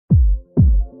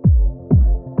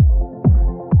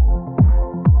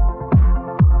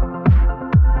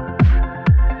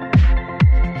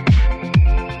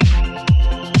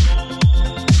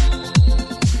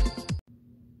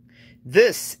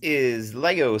is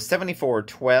Lego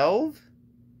 7412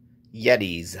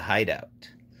 Yetis Hideout.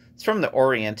 It's from the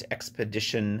Orient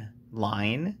Expedition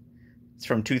line. It's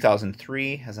from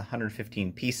 2003, has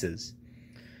 115 pieces.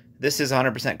 This is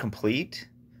 100% complete.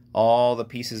 All the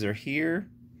pieces are here.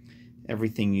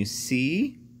 Everything you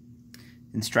see.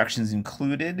 Instructions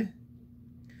included.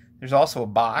 There's also a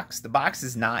box. The box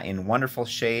is not in wonderful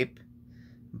shape,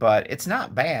 but it's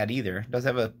not bad either. It does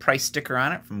have a price sticker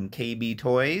on it from KB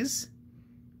Toys.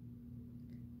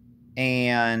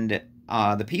 And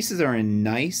the pieces are in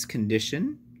nice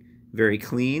condition, very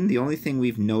clean. The only thing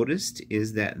we've noticed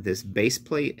is that this base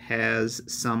plate has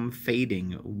some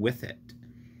fading with it.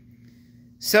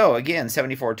 So again,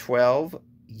 7412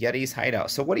 Yetis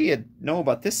Hideout. So what do you know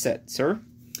about this set, sir?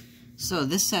 So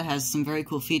this set has some very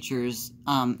cool features,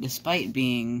 despite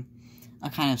being a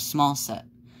kind of small set.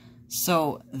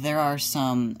 So there are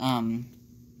some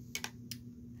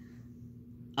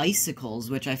icicles,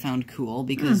 which I found cool,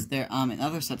 because they're in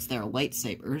other sets they're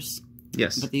lightsabers.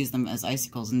 Yes. But they use them as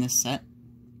icicles in this set.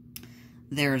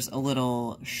 There's a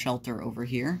little shelter over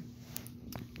here,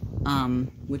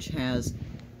 which has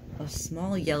a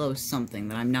small yellow something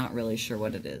that I'm not really sure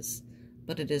what it is,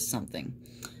 but it is something.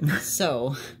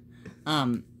 So,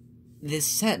 this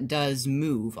set does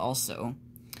move also.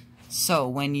 So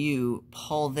when you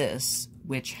pull this,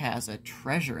 which has a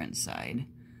treasure inside,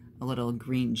 a little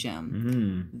green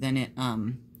gem, then it,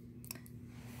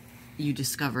 you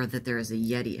discover that there is a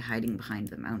Yeti hiding behind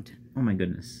the mountain. Oh my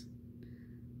goodness.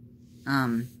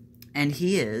 And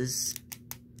he is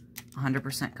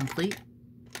 100% complete.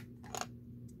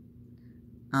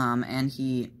 And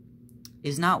he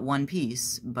is not one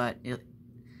piece, but it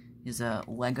is a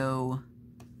Lego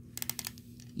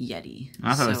Yeti.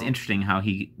 I thought it was interesting how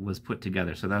he was put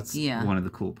together, so that's one of the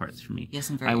cool parts for me. Yes,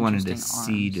 and very I wanted to interesting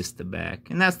see arms. just the back,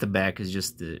 and that's the back, is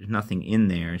just nothing in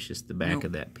there, it's just the back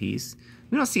of that piece.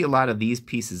 We don't see a lot of these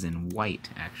pieces in white,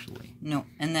 actually. No,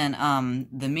 and then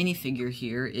the minifigure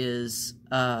here is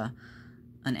an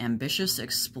ambitious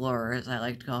explorer, as I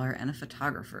like to call her, and a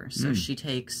photographer. So she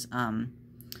takes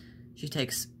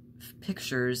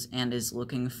pictures and is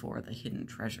looking for the hidden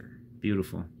treasure.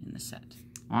 Beautiful. In the set.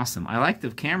 Awesome. I like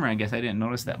the camera. I guess I didn't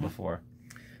notice that before.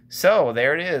 So,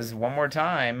 there it is. One more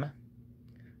time.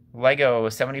 Lego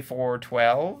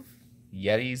 7412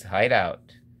 Yetis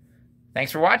Hideout.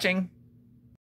 Thanks for watching.